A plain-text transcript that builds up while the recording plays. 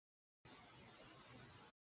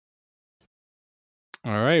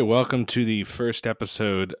All right, welcome to the first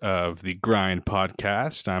episode of the Grind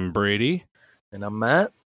podcast. I'm Brady. And I'm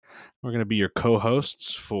Matt. We're going to be your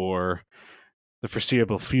co-hosts for the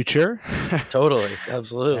foreseeable future. Totally.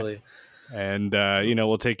 Absolutely. And,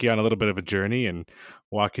 we'll take you on a little bit of a journey and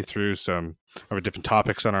walk you through some of the different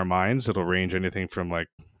topics on our minds. It'll range anything from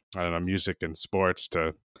music and sports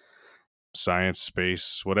to science,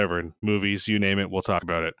 space, whatever, movies, you name it, we'll talk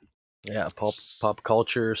about it. Yeah, pop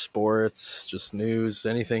culture, sports, just news,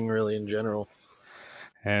 anything really in general.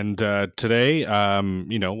 And today,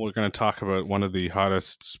 we're going to talk about one of the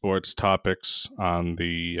hottest sports topics on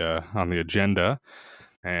the agenda,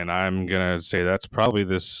 and I'm going to say that's probably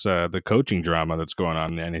the coaching drama that's going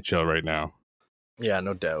on in the NHL right now. Yeah,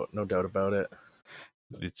 no doubt about it.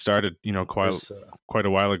 It started, quite a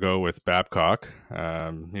while ago with Babcock.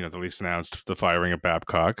 The Leafs announced the firing of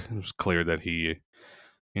Babcock. It was clear that he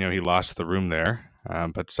lost the room there.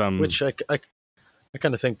 Which I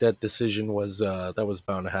kind of think that decision was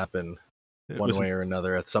bound to happen one way or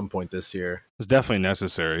another at some point this year. It was definitely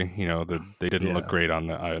necessary. They didn't look great on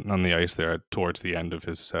the ice there towards the end of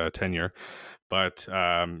his tenure. But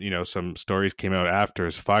some stories came out after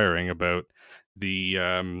his firing about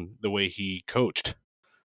the way he coached.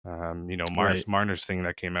 Marner's thing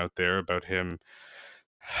that came out there about him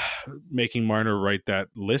making Marner write that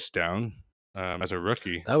list down as a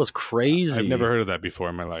rookie. That was crazy. I've never heard of that before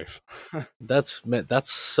in my life. That's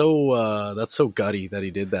so gutty that he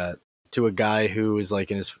did that to a guy who is like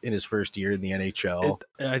in his first year in the NHL.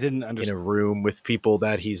 I didn't understand. In a room with people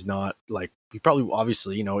that he's not like. He probably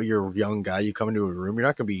obviously you're a young guy. You come into a room, you're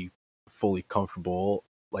not going to be fully comfortable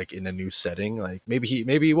like in a new setting. Like maybe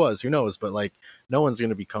he was, who knows? But like no one's going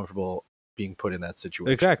to be comfortable being put in that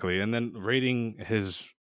situation. Exactly, and then rating his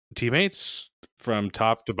teammates from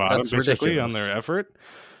top to bottom, That's basically ridiculous. on their effort.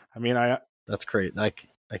 I mean, that's great. I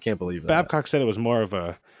can't believe that. Babcock said it was more of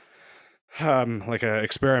a like a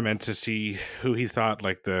experiment to see who he thought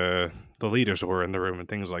like the leaders were in the room and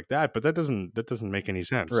things like that. But that doesn't make any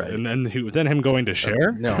sense. Right. And then him going to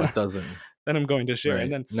share. No, it doesn't. Then him going to share, right.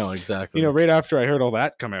 and then no, exactly. Right after I heard all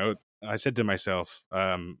that come out, I said to myself,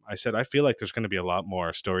 I feel like there's going to be a lot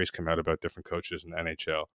more stories come out about different coaches in the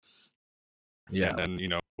NHL. Yeah. And then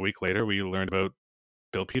a week later, we learned about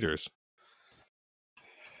Bill Peters.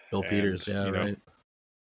 Peters, yeah, right.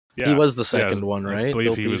 Yeah, he was the second one, right? I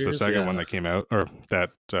believe he was the second one that came out, or that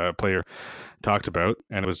player talked about,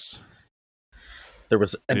 and there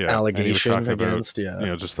was an allegation against,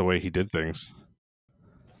 just the way he did things.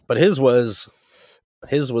 But his was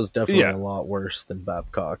definitely a lot worse than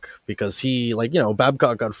Babcock, because he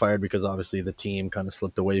Babcock got fired because obviously the team kind of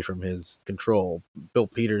slipped away from his control. Bill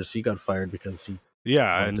Peters, he got fired because he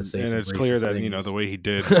and it's clear that things. The way he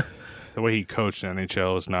did, the way he coached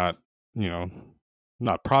NHL is not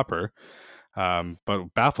not proper. But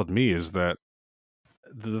what baffled me is that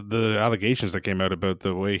the allegations that came out about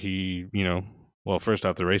the way he, first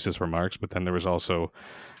off the racist remarks, but then there was also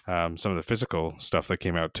some of the physical stuff that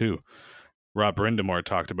came out too. Rob Brindamore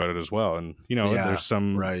talked about it as well, and there's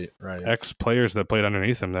some ex-players that played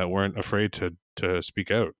underneath him that weren't afraid to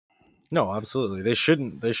speak out. No, absolutely, they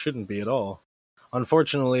shouldn't be at all.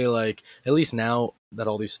 Unfortunately, like at least now that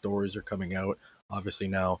all these stories are coming out, obviously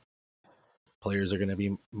now players are going to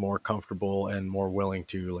be more comfortable and more willing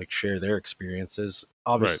to like share their experiences.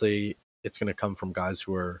 Obviously, it's going to come from guys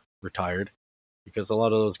who are retired, because a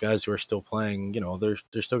lot of those guys who are still playing,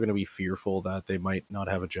 they're still going to be fearful that they might not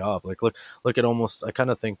have a job. Like look at almost, I kind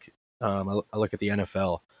of think, I look at the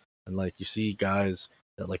NFL, and like you see guys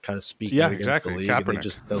that like kind of speak out against the league,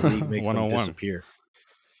 Kaepernick. and the league makes them disappear.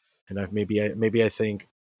 And maybe I think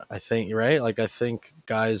right, like I think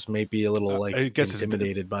guys may be a little like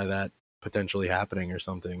intimidated by that potentially happening or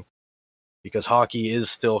something, because hockey is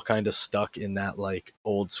still kind of stuck in that like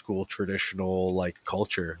old school traditional like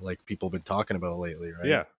culture like people have been talking about lately, right?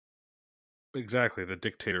 Yeah, exactly, the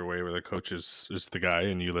dictator way where the coach is the guy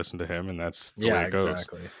and you listen to him, and that's the way it goes.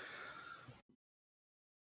 Exactly.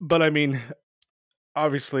 But I mean,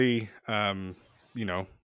 obviously,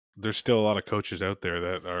 there's still a lot of coaches out there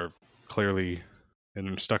that are clearly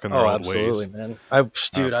stuck in their old ways. Absolutely, man.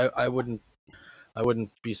 I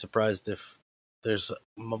wouldn't be surprised if there's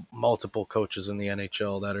multiple coaches in the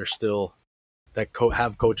NHL that are still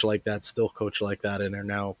have coach like that, still coach like that, and are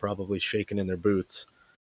now probably shaking in their boots,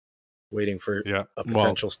 waiting for a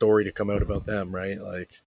potential story to come out about them, right? Like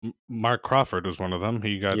Mark Crawford was one of them.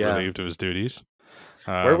 He got relieved of his duties.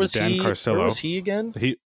 Where was Dan Carcillo? Where was he again?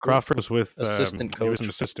 Crawford was with assistant coach. He was an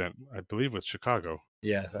assistant, I believe, with Chicago.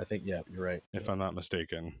 Yeah, I think. Yeah, you're right. If I'm not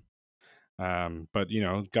mistaken. But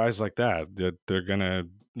guys like that, they're gonna,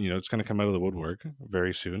 it's gonna come out of the woodwork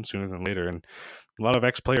very soon, sooner than later. And a lot of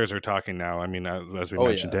ex-players are talking now. I mean, as we Oh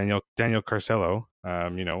mentioned, yeah, Daniel Carcelo,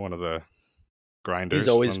 one of the he's grinders,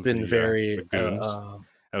 always one of been the goons,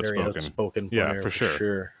 very outspoken. outspoken Yeah, player for for sure.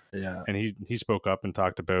 sure. Yeah, And he spoke up and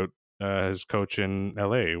talked about his coach in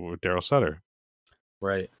L.A. with Daryl Sutter,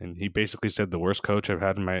 right. and he basically said the worst coach I've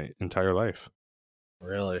had in my entire life.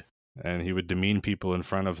 Really. And he would demean people in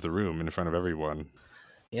front of the room, in front of everyone.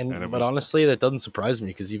 And it But was, honestly, that doesn't surprise me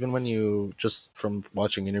because even when you just from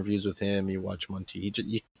watching interviews with him, you watch him on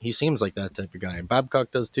TV, he seems like that type of guy, and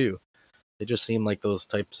Babcock does too. They just seem like those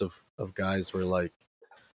types of guys where like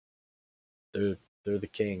they're they're the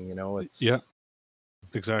king, you know. yeah, It's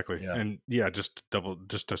exactly. yeah, And yeah, just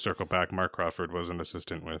to circle back, Mark Crawford was an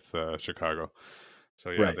assistant with Chicago.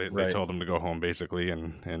 So yeah, right, they right. told him to go home basically,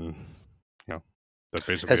 and that's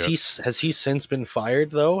basically it. Has he since been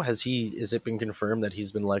fired though? Has it been confirmed that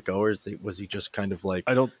he's been let go, or was he just kind of like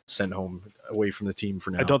I don't sent home away from the team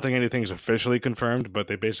for I now? don't think anything's officially confirmed, but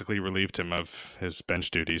they basically relieved him of his bench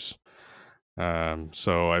duties.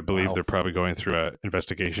 So I believe Wow. they're probably going through an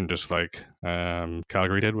investigation, just like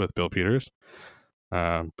Calgary did with Bill Peters.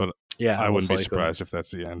 But Yeah, I wouldn't most be likely. surprised if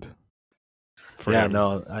that's the end for Yeah, him.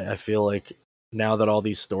 no, I feel like now that all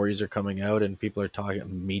these stories are coming out and people are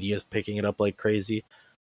talking, media's picking it up like crazy.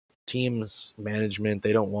 Teams, management,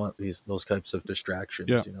 they don't want those types of Yeah,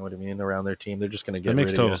 distractions. You know what I mean? Around their team, they're just going to that get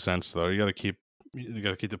makes rid of total you. sense, though. You got to keep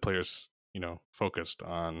the players, focused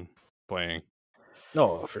on playing.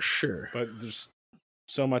 No, for sure, But there's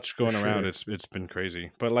so much for going around. sure. It's been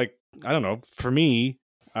crazy. But like, I don't know. For me,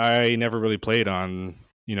 I never really played on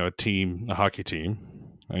a hockey team.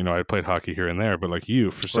 I played hockey here and there, but like you,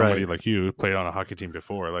 for somebody Right. like you who played on a hockey team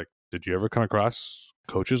before, like, did you ever come across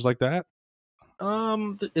coaches like that?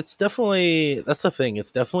 It's definitely that's the thing.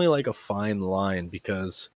 It's definitely like a fine line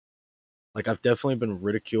because like I've definitely been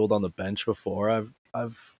ridiculed on the bench before.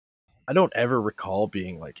 I don't ever recall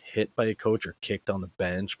being like hit by a coach or kicked on the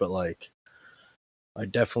bench, but like I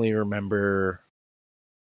definitely remember,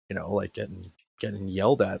 like getting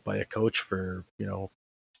yelled at by a coach for,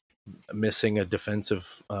 missing a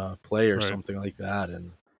defensive play or Right. something like that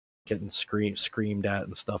and getting screamed at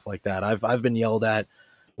and stuff like that. I've been yelled at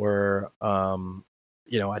where I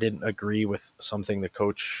didn't agree with something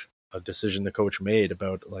a decision the coach made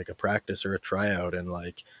about like a practice or a tryout, and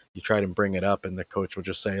like you try to bring it up and the coach will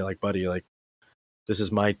just say like, buddy, like this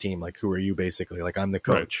is my team, like who are you, basically, like I'm the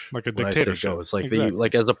Right. coach, Like a what I say dictatorship. goes, like the Exactly.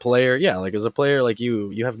 like as a player, yeah, like as a player, like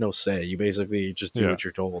you have no say, you basically just do Yeah. what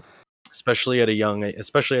you're told, especially at a young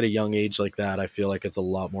age like that. I feel like it's a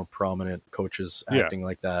lot more prominent, coaches Yeah. acting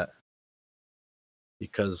like that,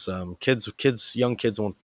 because young kids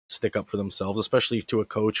won't stick up for themselves, especially to a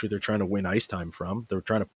coach who they're trying to win ice time from.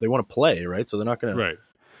 They want to play, right? So they're not going to Right.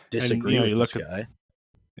 And disagree with you this look at guy.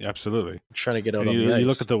 absolutely. They're trying to get out And on the you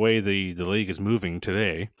look ice. at the way the league is moving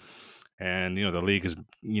today, and the league is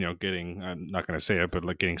getting, I'm not going to say it, but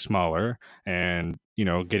like getting smaller, and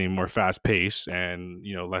getting more fast pace, and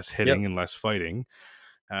less Yep. hitting and less fighting.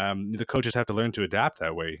 The coaches have to learn to adapt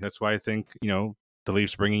that way. That's why I think the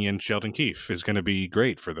Leafs bringing in Sheldon Keefe is going to be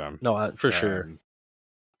great for them, No, for sure.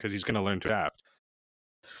 because he's going to learn to adapt.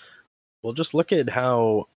 Well, just look at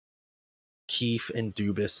how Keefe and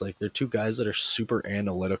Dubas, like they're two guys that are super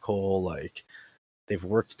analytical. Like they've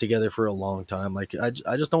worked together for a long time. Like I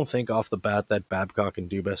just don't think off the bat that Babcock and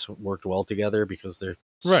Dubas worked well together because they're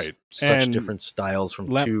Right. such And different styles from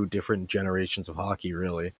two different generations of hockey,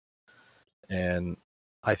 really. And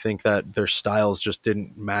I think that their styles just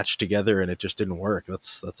didn't match together, and it just didn't work.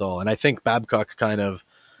 That's all. And I think Babcock kind of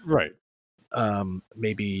right.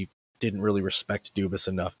 maybe didn't really respect Dubas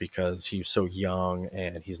enough because he's so young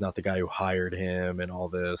and he's not the guy who hired him and all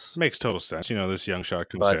this. Makes total sense. This young shot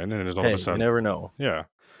comes But in and is all of a hey, you sudden, never know. yeah.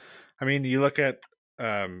 I mean, you look at,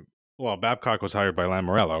 Babcock was hired by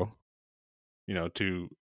Lamoriello, to,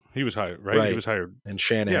 he was hired, right? He Right. was hired. And Yeah.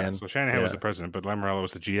 Shanahan. So Shanahan was Yeah. the president, but Lamoriello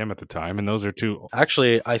was the GM at the time. And those are two.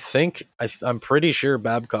 Actually, I think I'm pretty sure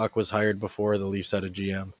Babcock was hired before the Leafs had a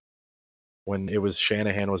GM. When it was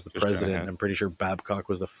Shanahan was the Just president, Shanahan. I'm pretty sure Babcock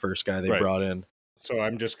was the first guy they Right. brought in. So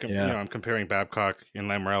I'm just, Yeah. I'm comparing Babcock and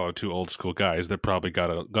Lamoriello, two old school guys that probably got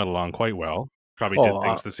along quite well, probably did Oh,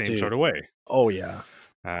 things the same sort dude. of way. Oh yeah.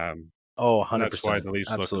 Um, Oh, and that's why 100%. the Leafs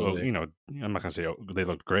looked, Absolutely. I'm not going to say they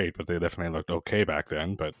looked great, but they definitely looked okay back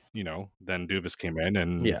then. But, then Dubas came in,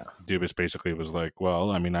 and Yeah. Dubas basically was like,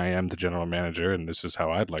 well, I mean, I am the general manager, and this is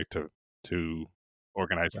how I'd like to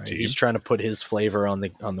organize the Right. He's team. trying to put his flavor on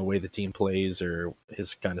the way the team plays or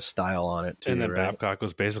his kind of style on it And too, then right? Babcock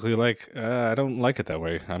was basically like, I don't like it that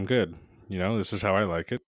way. I'm good. This is how I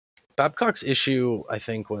like it. Babcock's issue, I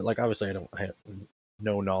think, like obviously I have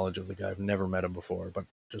no knowledge of the guy. I've never met him before, but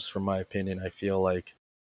just from my opinion, I feel like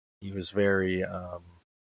he was very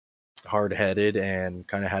hard headed and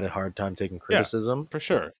kind of had a hard time taking Yeah, criticism for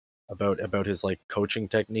sure. about his like coaching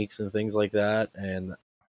techniques and things like that. And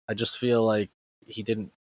I just feel like he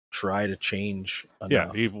didn't try to change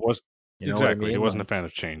Yeah, he enough. was You know what I exactly. He mean? wasn't a fan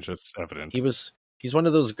Like of change. That's evident. he's one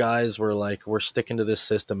of those guys where like we're sticking to this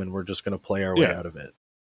system and we're just gonna play our way Yeah, out of it.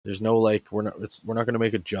 There's no like we're not gonna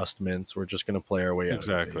make adjustments. We're just gonna play our way out of it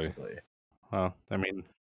exactly. basically. Well, I mean,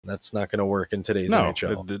 That's not gonna work in today's no,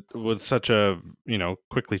 NHL. with such a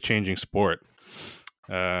quickly changing sport,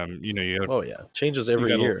 Oh yeah, changes you every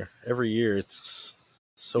gotta year. Every year it's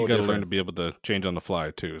you so got to learn to different. be able to change on the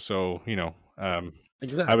fly too. So I was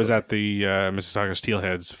Exactly. at the Mississauga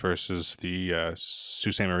Steelheads versus the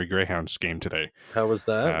Sault Ste. Marie Greyhounds game today. How was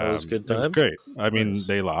that? That was a good It was time. great. I mean, Nice.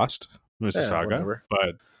 they lost Yeah, Mississauga, whatever.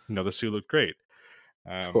 but the Sioux looked great.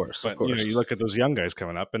 Of But you course. look at those young guys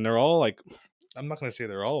coming up, and they're all like, I'm not going to say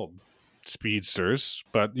they're all speedsters,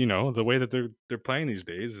 but the way that they're playing these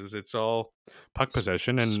days is it's all puck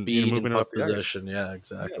possession and Speed and moving it up puck the ice. possession. Yeah, Yeah,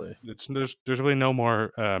 exactly. there's really no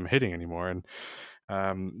more hitting anymore.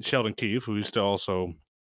 And Sheldon Keefe, who used to also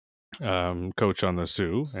coach on the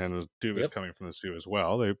Sioux, and Dubas Yep. coming from the Sioux as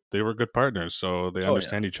well. They were good partners, so they Oh yeah.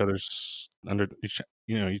 understand each other's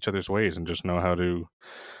ways and just know how to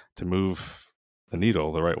move the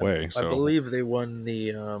needle the right way. I So believe they won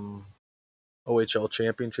the OHL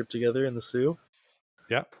championship together in the Sioux.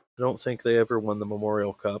 yeah, I don't think they ever won the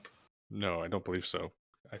Memorial Cup, no, I don't believe so.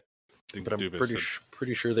 I think but I'm Dubas had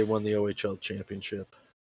pretty sure they won the OHL championship.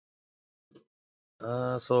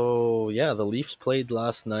 So yeah, the Leafs played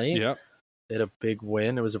last night. yeah They had a big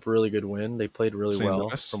win. It was a really good win. They played really St. well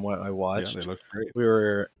Louis. from what I Yeah, they watched. looked great. We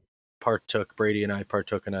were Brady and I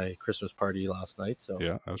partook in a Christmas party last night, so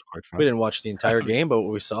Yeah, that was quite we fun. didn't watch the entire game, but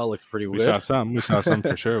what we saw looked pretty We saw good. some. We saw some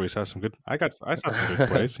for sure. We saw some good. I saw some good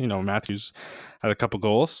plays. Matthews had a couple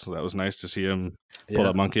goals, so that was nice to see him pull Yeah,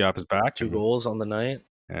 that monkey off his back two goals on the night.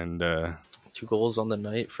 and 2 goals on the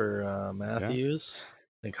night for yeah, Matthews.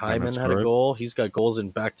 I think Hyman Hyman had a scored. goal. He's got goals in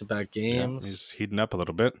back-to-back Yeah, games. he's heating up a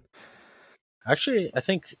little bit. Actually, I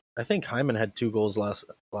think Hyman had 2 goals last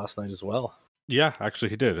night as well. Yeah, actually,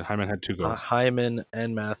 he did. Hyman had 2 goals. Hyman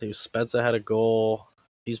and Matthews. Spezza had a goal.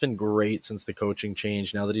 He's been great since the coaching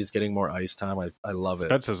change. Now that he's getting more ice time, I love it.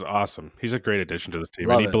 Spence is awesome. He's a great addition to this team,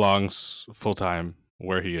 and Love he it. belongs full time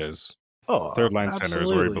where he is. Oh, Third line center is where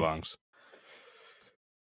he absolutely. belongs.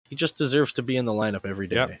 He just deserves to be in the lineup every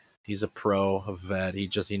Yeah, day. He's a pro, a vet. He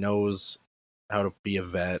knows how to be a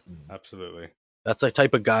vet. And absolutely, that's the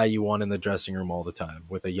type of guy you want in the dressing room all the time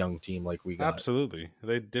with a young team like we got. absolutely.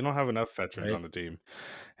 They don't have enough veterans Right? on the team,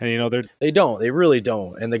 and they're They don't. They really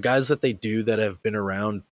don't. And the guys that they do that have been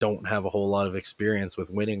around don't have a whole lot of experience with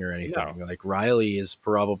winning or no, anything. Like Riley is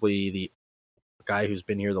probably the guy who's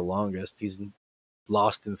been here the longest. He's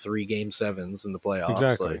lost in 3 Game 7s in the playoffs.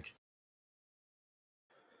 exactly, Like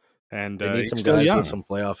and they need he's some still guys with young. some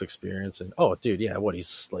playoff experience. And oh, dude, yeah, what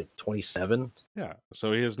he's like 27. Yeah,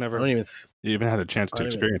 so he has I never don't even. even had a chance I to don't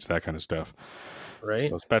even. experience that kind of stuff. Right?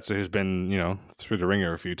 So Spezza, who's been through the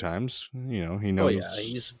ringer a few times, he Oh yeah,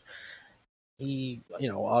 knows.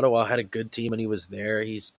 Ottawa had a good team and he was there.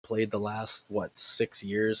 He's played the last 6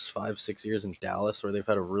 years, 5 6 years in Dallas where they've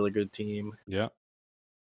had a really good team. Yeah,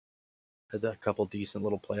 Had a couple decent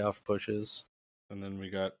little playoff pushes. and then we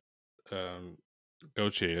got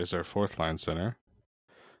Gauthier as our fourth line center.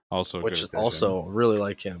 Also a good Which addition. also really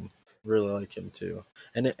like him. Really like him too.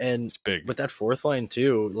 And It's big. with that fourth line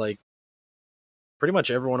too, like pretty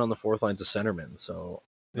much everyone on the fourth line's a centerman. So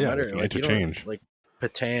no Yeah, they matter can like you don't interchange. like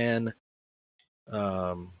Patan,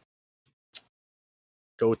 um,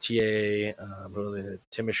 Gautier,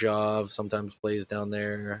 Timashov sometimes plays down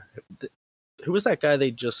there. Who was that guy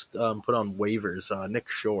they just put on waivers? Nick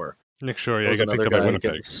Shore. Nick Shore, That yeah, he was got picked another up by guy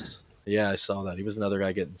getting. Winnipeg. Yeah, I saw that. He was another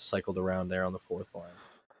guy getting cycled around there on the fourth line.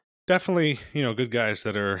 Definitely, good guys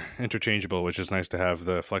that are interchangeable, which is nice to have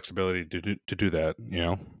the flexibility to do that.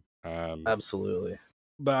 Absolutely.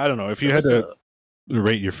 But I don't know if you There had was to a.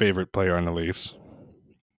 rate your favorite player on the Leafs,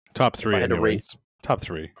 top If I three, had to rate anyways. Top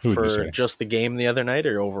three. Who would you for say? just the game the other night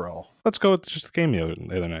or overall? Let's go with just the game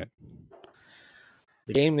the other night.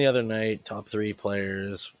 The game the other night, top 3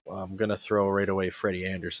 players. I'm gonna throw right away Freddie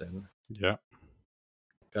Anderson. Yeah,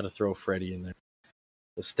 Got to throw Freddie in there.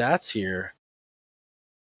 The stats here.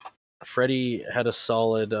 Freddie had a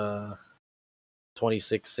solid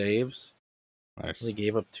 26 saves. nice. He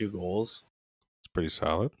gave up 2 goals. It's pretty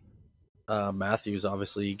solid. Matthews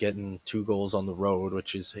obviously getting 2 goals on the road,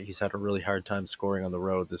 which is he's had a really hard time scoring on the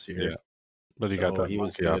road this year. Yeah, But he got So that he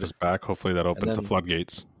was monkey off good. his back. Hopefully that And opens the then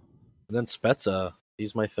floodgates. Spezza,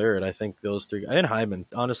 he's my third. I think those three, and Hyman.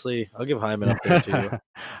 Honestly, I'll give Hyman up there too.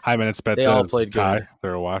 Hyman and They all Spezza is a played tie. good.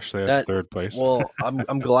 They're a wash. They have That third place. well,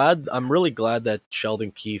 I'm really glad that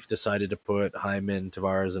Sheldon Keefe decided to put Hyman,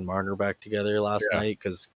 Tavares, and Marner back together last Yeah. night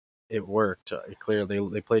because it worked. Clearly,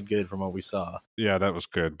 they played good from what we saw. Yeah, that was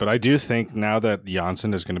good. But I do think now that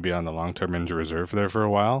Janssen is going to be on the long-term injury reserve there for a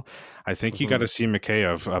while, I think you got to see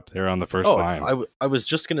Mikheyev up there on the first line. I was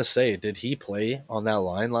just gonna say, did he play on that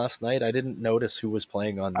line last night? I didn't notice who was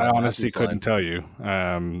playing on I honestly Matthews' couldn't line. tell you.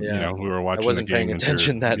 Yeah, We were I watching the wasn't paying game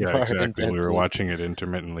attention that yeah, far exactly. We were intensely. watching it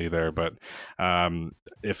intermittently there, but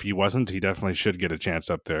if he wasn't, he definitely should get a chance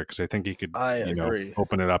up there because I think he could, I agree.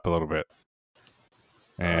 open it up a little bit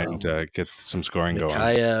and get some scoring going.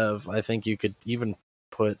 Mikheyev, I think you could even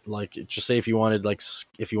put just say if you wanted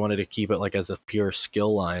to keep it as a pure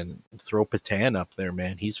skill line, throw Patan up there,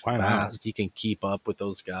 man. He's Why fast. not? He can keep up with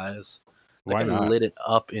those guys. That Why guy not? lit it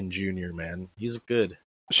up in junior, man. He's good.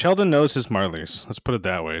 Sheldon knows his Marlies. Let's put it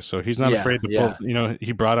that way. So he's not afraid to pull.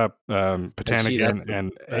 He brought up Patan That's again the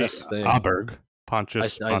and best thing. Aberg, I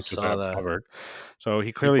saw that. Aberg. So he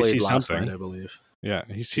He clearly played sees last something. night, I believe. Yeah,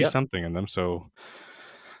 he sees something in them. So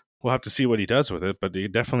we'll have to see what he does with it. But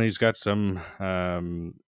he's got some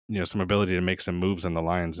some ability to make some moves on the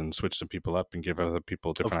lines and switch some people up and give other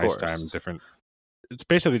people different ice time. It's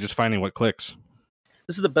basically just finding what clicks.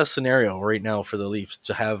 This is the best scenario right now for the Leafs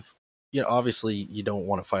to have. Obviously you don't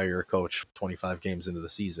want to fire your coach 25 games into the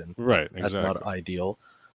season. Right, exactly. That's not ideal.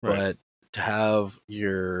 Right. But to have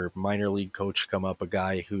your minor league coach come up, a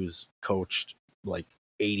guy who's coached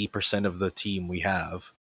 80% of the team we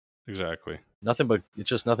have. Exactly. It's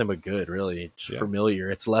just nothing but good, really. Just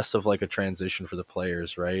familiar. It's less of a transition for the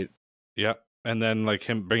players, right? Yeah. And then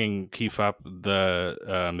him bringing Keefe up,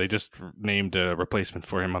 they just named a replacement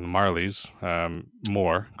for him on the Marlies,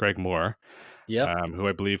 Greg Moore, who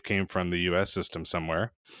I believe came from the U.S. system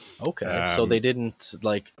somewhere. Okay, so they didn't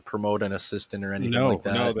promote an assistant or anything like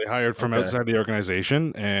that. No, they hired from outside the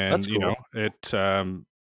organization, and that's cool.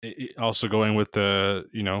 It also going with the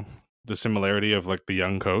the similarity of the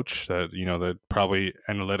young coach that the probably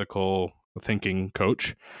analytical thinking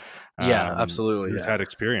coach. Yeah, absolutely. Who's had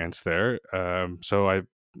experience there. So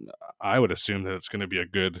I would assume that it's going to be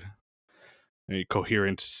a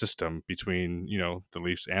coherent system between the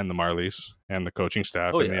Leafs and the Marlies and the coaching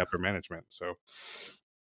staff and the upper management. So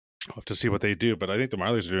we'll have to see what they do, but I think the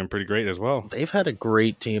Marlies are doing pretty great as well. They've had a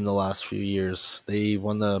great team the last few years. They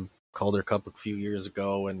won the Calder Cup a few years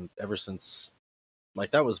ago, and ever since,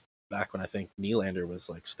 that was back when I think Nylander was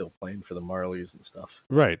still playing for the Marlies and stuff.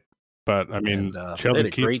 Right. But I mean, Sheldon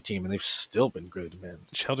Keefe, a great team, and they've still been good, man.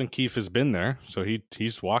 Sheldon Keefe has been there, so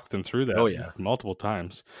he's walked them through that multiple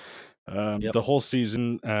times. The whole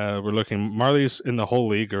season, we're looking Marlies in the whole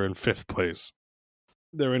league are in 5th place.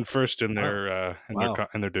 They're in first in their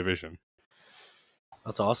in their division.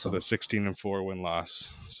 That's awesome. So the 16-4 win-loss,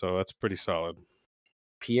 so that's pretty solid.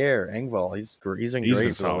 Pierre Engvall, he's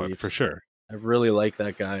been solid for sure. I really like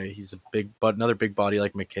that guy. He's another big body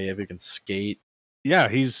like Mikheyev who can skate. Yeah,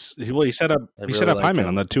 he set up Hyman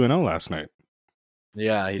on the 2-0 last night.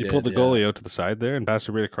 Yeah, he pulled the goalie out to the side there and passed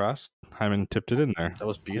it right across. Hyman tipped it in there. That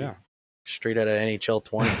was beautiful. Yeah. Straight out of NHL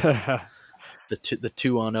 20. the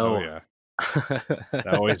 2-0. Oh yeah.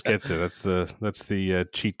 That always gets it. That's the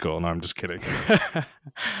cheat goal. No, I'm just kidding.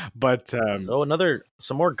 But so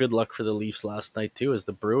some more good luck for the Leafs last night too, as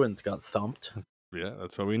the Bruins got thumped. Yeah,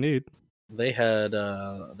 that's what we need. They had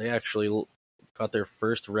they actually got their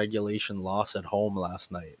first regulation loss at home last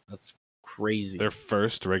night. That's crazy. Their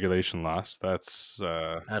first regulation loss. That's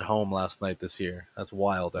at home last night this year. That's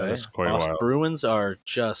wild. That's quite wild. Bruins are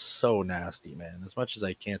just so nasty, man. As much as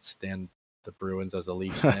I can't stand the Bruins as a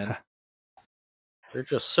Leafs fan, they're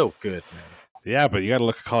just so good, man. Yeah, but you got to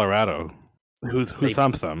look at Colorado. Who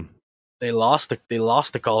thumped them? They lost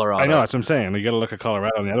to Colorado. I know, that's what I'm saying. You got to look at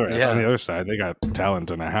Colorado on the other end. On the other side, they got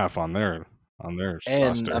talent and a half on their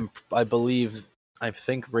roster. I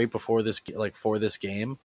think right before this, for this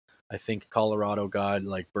game, I think Colorado got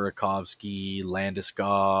Burakovsky,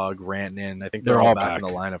 Landeskog, Rantanen. I think they're all back in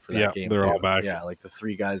the lineup for that game. They're all back. Yeah, the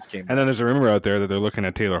 3 guys came. And then there's a rumor out there that they're looking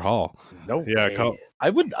at Taylor Hall. No way.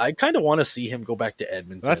 I kind of want to see him go back to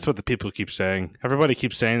Edmonton. That's what the people keep saying. Everybody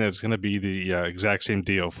keeps saying that it's going to be the exact same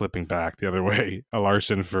deal, flipping back the other way, a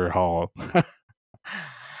Larson for Hall.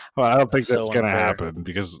 Well, I don't think that's going to happen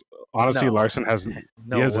because honestly, Larson has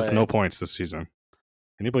no points this season.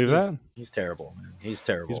 Can you believe that? He's terrible, man. He's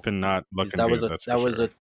terrible. He's been not looking that good. That was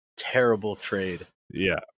a terrible trade.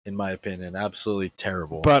 Yeah, in my opinion, absolutely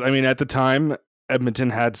terrible. But I mean, at the time,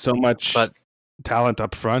 Edmonton had so much. But talent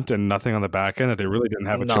up front and nothing on the back end that they really didn't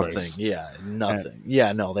have a Nothing. choice. Yeah, And, nothing.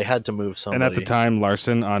 Yeah, no, they had to move and at the somebody. time,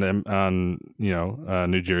 Larson on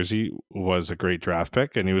New Jersey was a great draft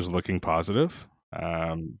pick, and he was looking positive.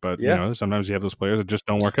 But Yeah. sometimes you have those players that just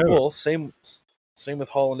don't work out. Well, same with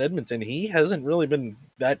Hall in Edmonton. He hasn't really been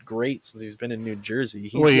that great since he's been in New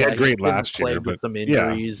Jersey. Well, he had He's great been last year, plagued with but some yeah,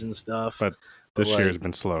 injuries and stuff, but but this year has like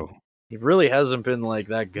been slow. he really hasn't been like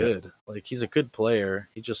that Yeah. good. Like he's a good player.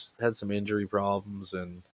 He just had some injury problems,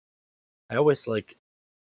 and I always like,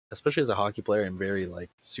 especially as a hockey player, I'm very like Right.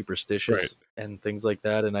 superstitious and things like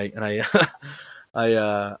that. And I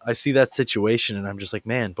I see that situation, and I'm just like,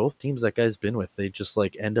 man, both teams that guy's been with, they just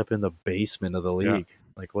like end up in the basement of the Yeah. league.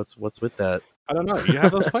 Like, what's with that? I don't know. You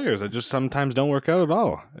have those players that just sometimes don't work out at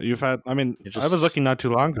all. You're I was just looking not too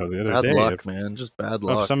long ago, the other bad day, luck, man. Just bad of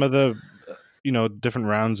luck. some of the different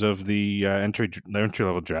rounds of the entry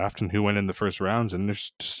level draft and who went in the first rounds, and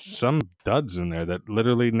there's just some duds in there that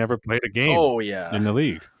literally never played a game Oh in yeah, the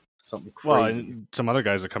league. something Well, crazy. and some other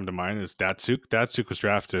guys that come to mind is Datsuk. Datsuk was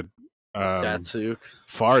drafted Datsuk,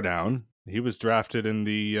 far down. He was drafted in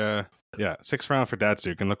the 6th round for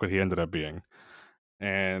Datsuk, and look what he ended up being.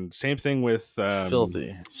 And same thing with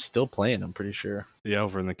filthy. Still playing, I'm pretty sure.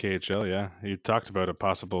 over in the KHL. Yeah, you talked about a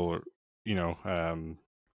possible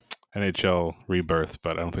NHL rebirth,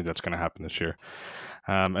 but I don't think that's going to happen this year.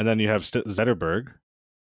 And then you have Zetterberg,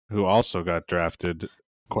 who also got drafted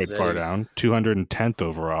quite far Zeddy. down, 210th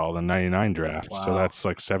overall in '99 draft. So Wow. that's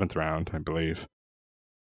like 7th round, I believe.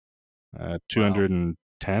 Wow.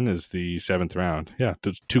 210 is the 7th round. Yeah,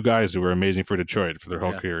 two guys who were amazing for Detroit for their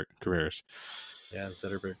whole Yeah. careers. Yeah,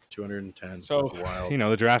 Zetterberg, 210. So, That's wild.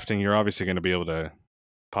 the drafting, you're obviously going to be able to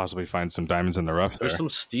possibly find some diamonds in the rough There's there. some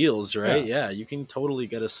steals, right? Yeah, you can totally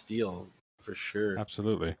get a steal for sure.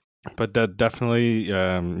 Absolutely. But that definitely,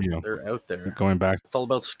 they're out there. going back, It's all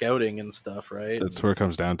about scouting and stuff, right? that's where it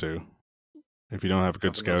comes down to. If you don't have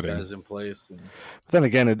good Having those scouting. guys in place. But then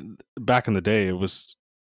again, back in the day, it was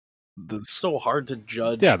so hard to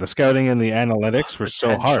judge. Yeah, the scouting and the analytics were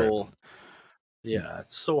so hard. Yeah,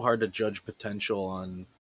 it's so hard to judge potential on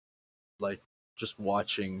like just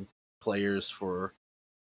watching players for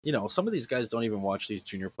some of these guys don't even watch these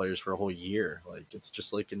junior players for a whole year. Like it's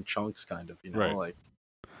just like in chunks kind of, Right. like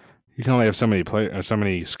you can only have so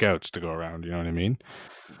many scouts to go around, you know what I mean?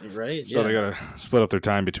 Right? So yeah. they got to split up their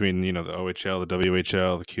time between, the OHL, the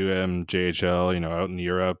WHL, the QM, JHL, out in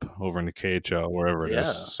Europe, over in the KHL, wherever it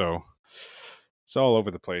is. So it's all over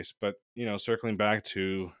the place. But, circling back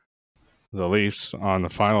to the Leafs on the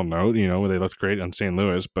final note, where they looked great on St.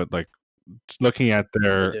 Louis, but like looking at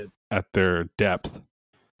their depth,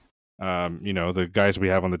 the guys we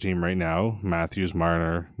have on the team right now, Matthews,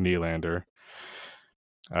 Marner, Nylander,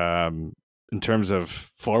 in terms of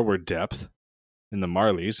forward depth in the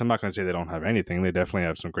Marlies, I'm not going to say they don't have anything. They definitely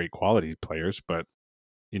have some great quality players, but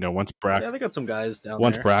once they got some guys down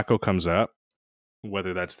once there. Bracco comes up,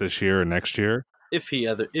 whether that's this year or next year, if he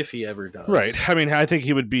ever does, right? I mean, I think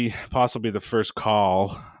he would be possibly the first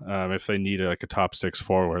call if they needed like a top 6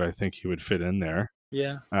 forward. I think he would fit in there.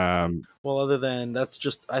 Yeah. Well, other than that's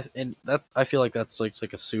just I feel like that's like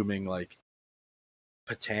assuming like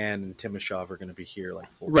Patan and Timoshov are going to be here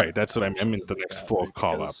like full right. That's what I mean. The like next that, full right?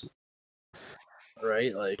 call up,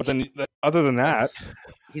 right? Like, but then other than that,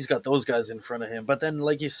 he's got those guys in front of him. But then,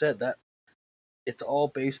 like you said, that it's all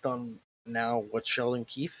based on now what Sheldon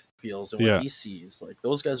Keefe feels and what he sees. Like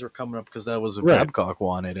those guys were coming up because that was what Babcock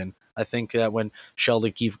wanted, and I think that when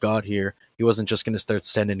Sheldon Keefe got here, he wasn't just going to start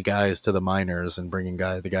sending guys to the minors and bringing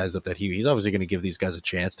the guys up that he's obviously going to give these guys a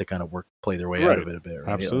chance to kind of play their way out of it a bit. Right?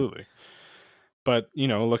 Absolutely. But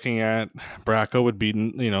looking at Bracco would be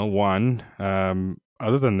one.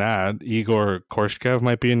 Other than that, Igor Korshkev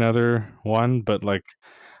might be another one. But like,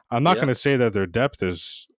 I'm not going to say that their depth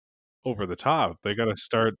is over the top. They got to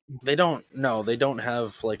start. They don't. No, they don't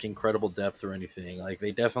have like incredible depth or anything. Like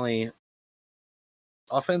they definitely.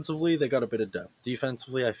 Offensively, they got a bit of depth.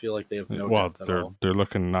 Defensively, I feel like they have no depth at all. They're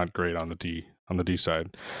looking not great on the D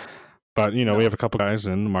side. But we have a couple guys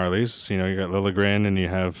in the Marlies. You got Liljegren and you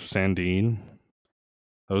have Sandin.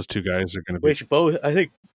 Those two guys are going to be. Which both I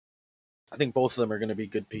think both of them are going to be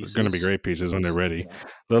good pieces. Going to be great pieces when they're ready.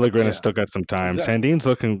 Liljegren has still got some time. Exactly. Sandin's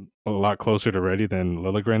looking a lot closer to ready than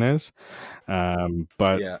Liljegren is.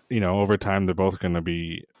 But over time, they're both going to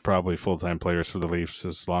be probably full-time players for the Leafs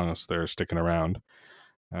as long as they're sticking around.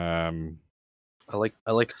 I like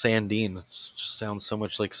Sandin. It just sounds so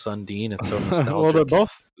much like Sundin. It's so nostalgic. Well, they're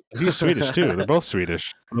both. He's Swedish too. They're both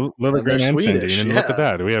Swedish. Liljegren and Sandin. And look at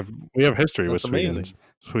that. We have history with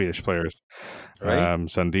Swedish players. Right?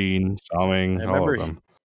 Sundin, Salming, all of them.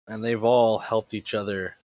 And they've all helped each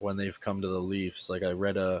other when they've come to the Leafs. Like I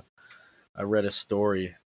read a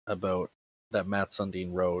story about that Matt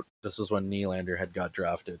Sundin wrote. This was when Nylander had got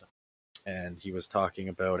drafted, and he was talking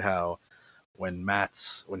about how when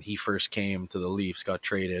he first came to the Leafs, got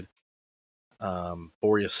traded,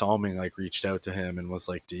 Borje Salming like reached out to him and was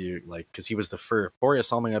like, "Do you like?" Because he was the first. Borje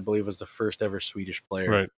Salming, I believe, was the first ever Swedish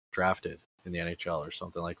player drafted in the NHL or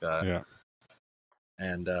something like that. Yeah.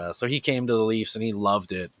 And so he came to the Leafs and he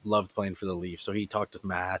loved it, loved playing for the Leafs. So he talked to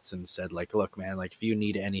Mats and said, like, look, man, like if you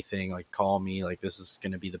need anything, like call me. Like this is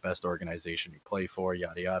going to be the best organization you play for,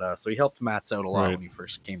 yada yada. So he helped Mats out a lot when he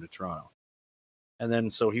first came to Toronto. And then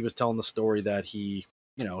so he was telling the story that he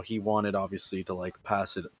wanted obviously to like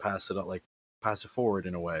pass it forward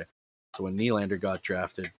in a way. So when Nylander got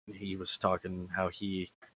drafted, he was talking how he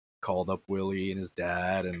called up Willie and his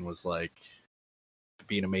dad and was like,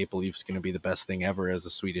 being a Maple Leaf's going to be the best thing ever as a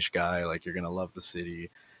Swedish guy. Like you're going to love the city.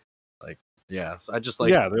 Like, yeah. So I just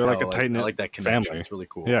like, they're like a tight knit I like that connection. Family. It's really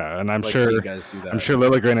cool. Yeah. And I'm like sure you guys do that. I'm sure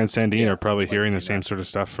Liljegren and Sandin are probably hearing the same sort of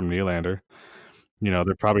stuff from Nylander.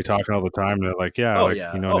 They're probably talking all the time. They're like, you know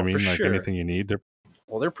what I mean? Like sure. anything you need.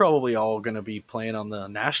 They're probably all going to be playing on the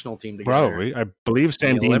national team together. Probably. I believe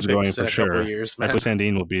Sandin's going for sure. Years, I believe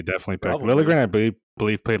Sandin will be definitely picked. Liljegren, I believe,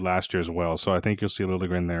 played last year as well. So I think you'll see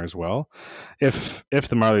Liljegren there as well. If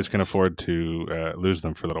the Marlies can afford to lose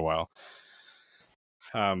them for a little while.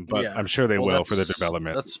 But I'm sure they will for the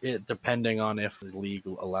development. That's it, depending on if the league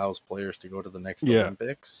allows players to go to the next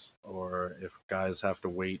Olympics, or if guys have to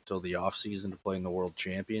wait till the off season to play in the World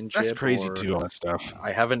Championship. That's crazy too. All that stuff.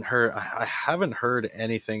 I haven't heard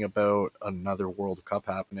anything about another World Cup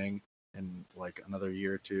happening in like another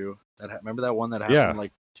year or two. Remember that one that happened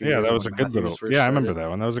like 2 years ago? That was a good little. Yeah, I remember that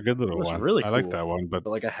one. That was a good little one. Really cool. I like that one, but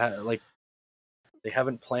like they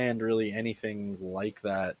haven't planned really anything like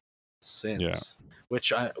that since. Yeah.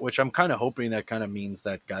 Which I'm kind of hoping that kind of means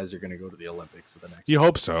that guys are going to go to the Olympics at the next. You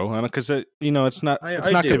hope so, because it's not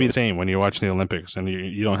going to be the same when you're watching the Olympics and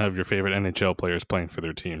you don't have your favorite NHL players playing for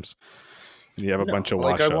their teams. You have a bunch of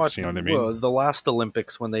wash-ups, you know what I mean? Well, the last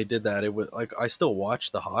Olympics when they did that, it was like I still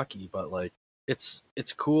watch the hockey, but like it's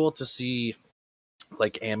cool to see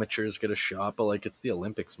like amateurs get a shot, but like it's the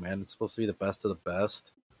Olympics, man. It's supposed to be the best of the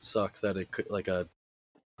best. Sucks that it could an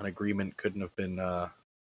agreement couldn't have been.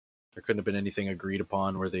 There couldn't have been anything agreed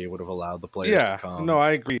upon where they would have allowed the players to come. No,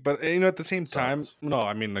 I agree. But, at the same time, no,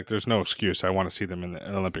 I mean, like, there's no excuse. I want to see them in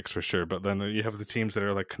the Olympics for sure. But then you have the teams that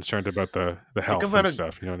are, like, concerned about the health and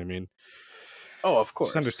stuff. You know what I mean? Oh, of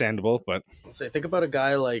course. It's understandable, but... So think about a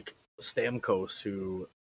guy like Stamkos, who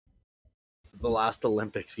the last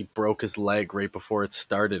Olympics, he broke his leg right before it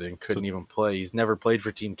started and couldn't even play. He's never played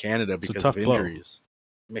for Team Canada because of injuries.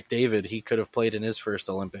 McDavid, he could have played in his first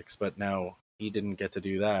Olympics, but now... he didn't get to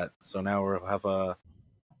do that, so now we'll have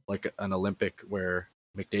an Olympic where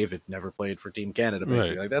McDavid never played for Team Canada.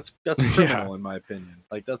 Basically, like that's criminal in my opinion.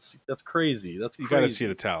 Like that's crazy. You got to see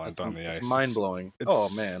the talent on the ice. It's mind blowing. Oh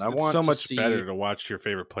man, I want so much better to watch your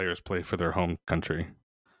favorite players play for their home country.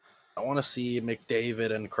 I want to see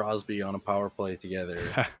McDavid and Crosby on a power play together.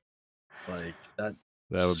 Like that.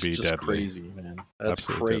 That would be just deadly. Crazy, man. That's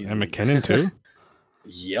crazy. And McKinnon too.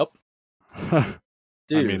 Yep.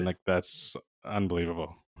 Dude. I mean, like that's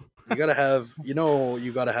unbelievable. You gotta have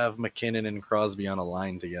McKinnon and Crosby on a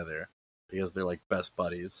line together because they're like best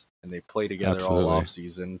buddies and they play together all off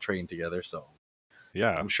season, train together. So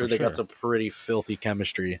yeah, I'm sure they got some pretty filthy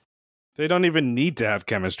chemistry. They don't even need to have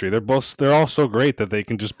chemistry. They're all so great that they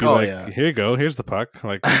can just be here you go, here's the puck.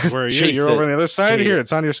 Like, where are you? You're over on the other side. Here,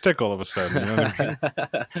 it's on your stick all of a sudden. You know what I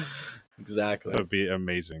mean? Exactly. That would be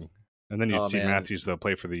amazing. And then you'd see Matthews, though,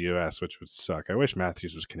 play for the U.S., which would suck. I wish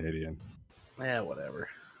Matthews was Canadian. Yeah, whatever.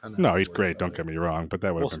 No, he's great. Don't get me wrong, but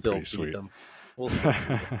that would have been pretty sweet. We'll still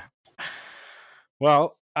beat them.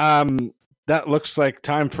 Well, that looks like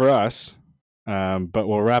time for us, but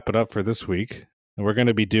we'll wrap it up for this week. And we're going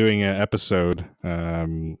to be doing an episode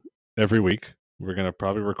every week. We're going to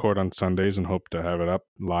probably record on Sundays and hope to have it up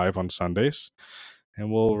live on Sundays.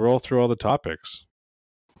 And we'll roll through all the topics.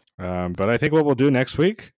 But I think what we'll do next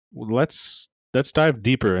week, let's dive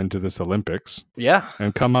deeper into this Olympics. Yeah.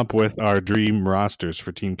 And come up with our dream rosters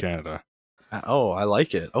for Team Canada. Oh, I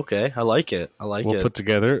like it. Okay, I like it. We'll put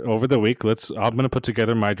together over the week. I'm going to put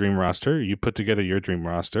together my dream roster. You put together your dream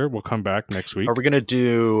roster. We'll come back next week. Are we going to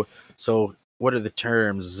do so? What are the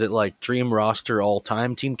terms? Is it like dream roster all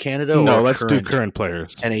time Team Canada? No, let's do current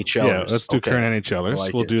players. NHLers. Yeah, let's do current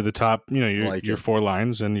NHLers. We'll do the top. Your four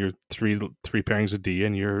lines and your three pairings of D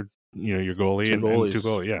and your goalie and two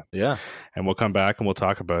goalies. Yeah. And we'll come back and we'll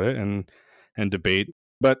talk about it and debate.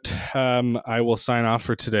 But I will sign off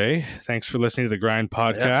for today. Thanks for listening to the Grind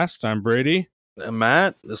Podcast. I'm Brady.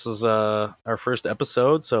 Matt, this is our first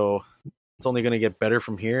episode, so it's only going to get better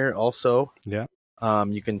from here. Also, Yeah.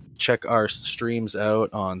 You can check our streams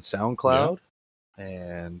out on Yeah. SoundCloud,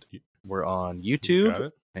 and we're on You YouTube got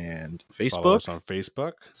it. and Follow us Facebook. on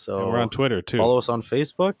Facebook. So And we're on Twitter too. follow us on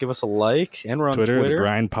Facebook. Give us a like, and we're on Twitter, the Twitter.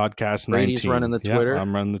 Grind Podcast 19. Brady's running the Yeah, Twitter.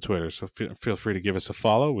 I'm running the Twitter. So feel free to give us a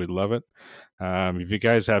follow. We'd love it. If you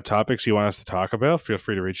guys have topics you want us to talk about, feel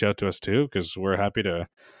free to reach out to us too, because we're happy to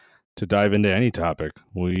dive into any topic.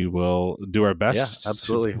 We will do our best. Yeah,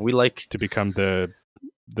 absolutely. We like to become the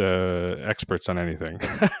experts on anything.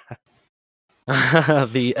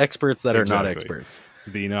 the experts that are not experts.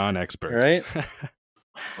 The non-experts. Right?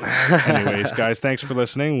 Anyways, guys, thanks for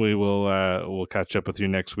listening. We will we'll catch up with you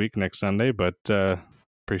next week, next Sunday, but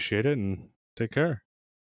appreciate it and take care.